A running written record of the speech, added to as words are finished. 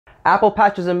Apple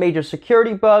patches a major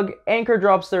security bug, Anker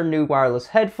drops their new wireless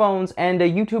headphones, and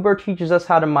a YouTuber teaches us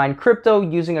how to mine crypto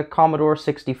using a Commodore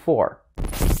 64.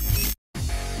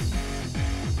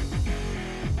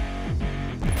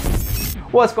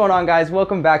 What's going on, guys?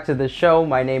 Welcome back to the show.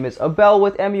 My name is Abel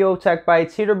with MUO Tech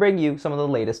Bytes, here to bring you some of the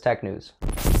latest tech news.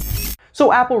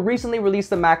 So Apple recently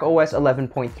released the macOS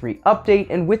 11.3 update,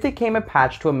 and with it came a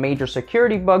patch to a major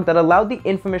security bug that allowed the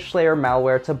infamous Slayer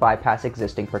malware to bypass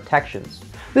existing protections.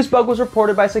 This bug was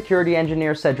reported by security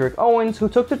engineer Cedric Owens, who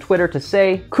took to Twitter to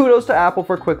say, "Kudos to Apple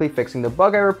for quickly fixing the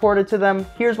bug I reported to them.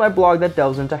 Here's my blog that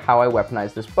delves into how I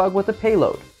weaponized this bug with a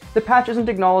payload." The patch isn't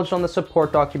acknowledged on the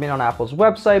support document on Apple's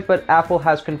website, but Apple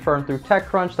has confirmed through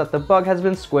TechCrunch that the bug has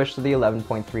been squished to the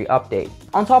 11.3 update.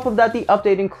 On top of that, the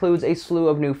update includes a slew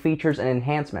of new features and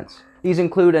enhancements. These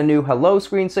include a new Hello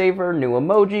screensaver, new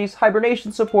emojis,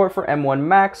 hibernation support for M1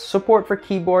 Max, support for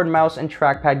keyboard, mouse, and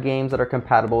trackpad games that are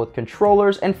compatible with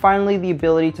controllers, and finally the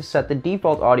ability to set the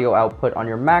default audio output on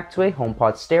your Mac to a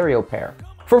HomePod stereo pair.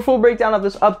 For a full breakdown of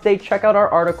this update, check out our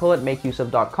article at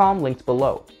makeuseof.com, linked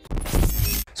below.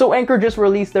 So Anker just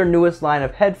released their newest line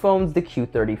of headphones, the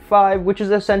Q35, which is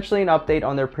essentially an update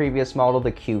on their previous model,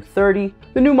 the Q30.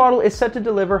 The new model is set to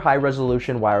deliver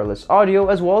high-resolution wireless audio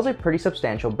as well as a pretty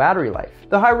substantial battery life.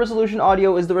 The high-resolution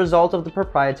audio is the result of the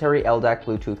proprietary LDAC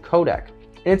Bluetooth codec.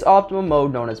 In its optimum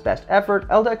mode known as best effort,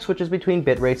 LDAC switches between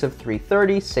bit rates of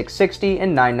 330, 660,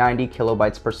 and 990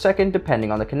 kilobytes per second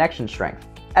depending on the connection strength.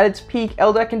 At its peak,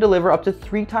 LDAC can deliver up to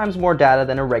 3 times more data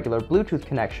than a regular Bluetooth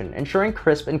connection, ensuring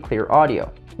crisp and clear audio.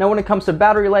 Now when it comes to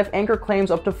battery life, Anker claims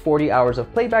up to 40 hours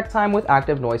of playback time with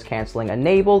active noise cancelling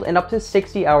enabled and up to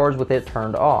 60 hours with it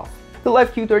turned off. The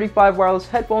Life Q35 wireless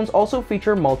headphones also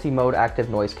feature multi-mode active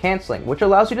noise cancelling, which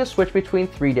allows you to switch between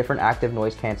 3 different active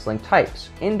noise cancelling types: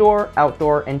 indoor,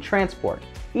 outdoor, and transport.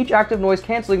 Each active noise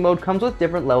cancelling mode comes with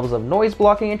different levels of noise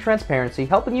blocking and transparency,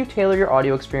 helping you tailor your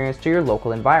audio experience to your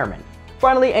local environment.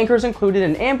 Finally, Anker's included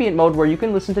an ambient mode where you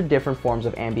can listen to different forms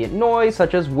of ambient noise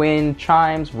such as wind,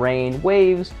 chimes, rain,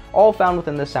 waves, all found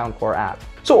within the Soundcore app.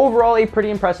 So overall, a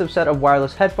pretty impressive set of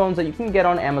wireless headphones that you can get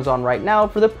on Amazon right now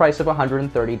for the price of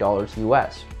 $130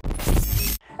 US.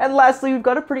 And lastly, we've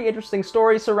got a pretty interesting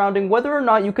story surrounding whether or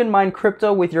not you can mine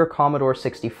crypto with your Commodore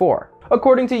 64.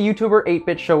 According to YouTuber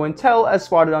 8-Bit Show and Tell, as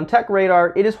spotted on Tech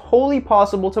Radar, it is wholly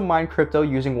possible to mine crypto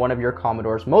using one of your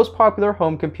Commodore's most popular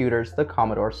home computers, the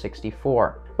Commodore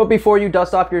 64. But before you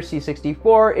dust off your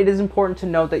C64, it is important to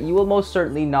note that you will most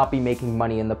certainly not be making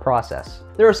money in the process.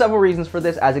 There are several reasons for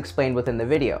this, as explained within the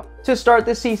video. To start,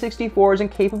 the C64 is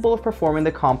incapable of performing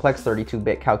the complex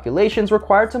 32-bit calculations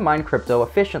required to mine crypto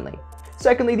efficiently.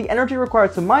 Secondly, the energy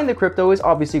required to mine the crypto is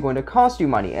obviously going to cost you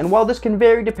money, and while this can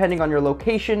vary depending on your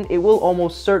location, it will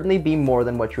almost certainly be more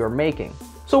than what you are making.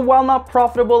 So while not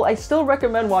profitable, I still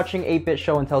recommend watching 8-Bit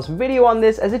Show and Tell's video on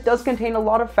this, as it does contain a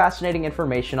lot of fascinating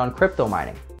information on crypto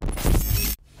mining.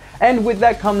 And with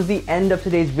that comes the end of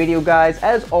today's video, guys.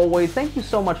 As always, thank you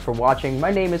so much for watching.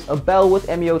 My name is Abel with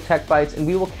MUO Tech Bytes, and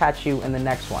we will catch you in the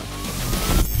next one.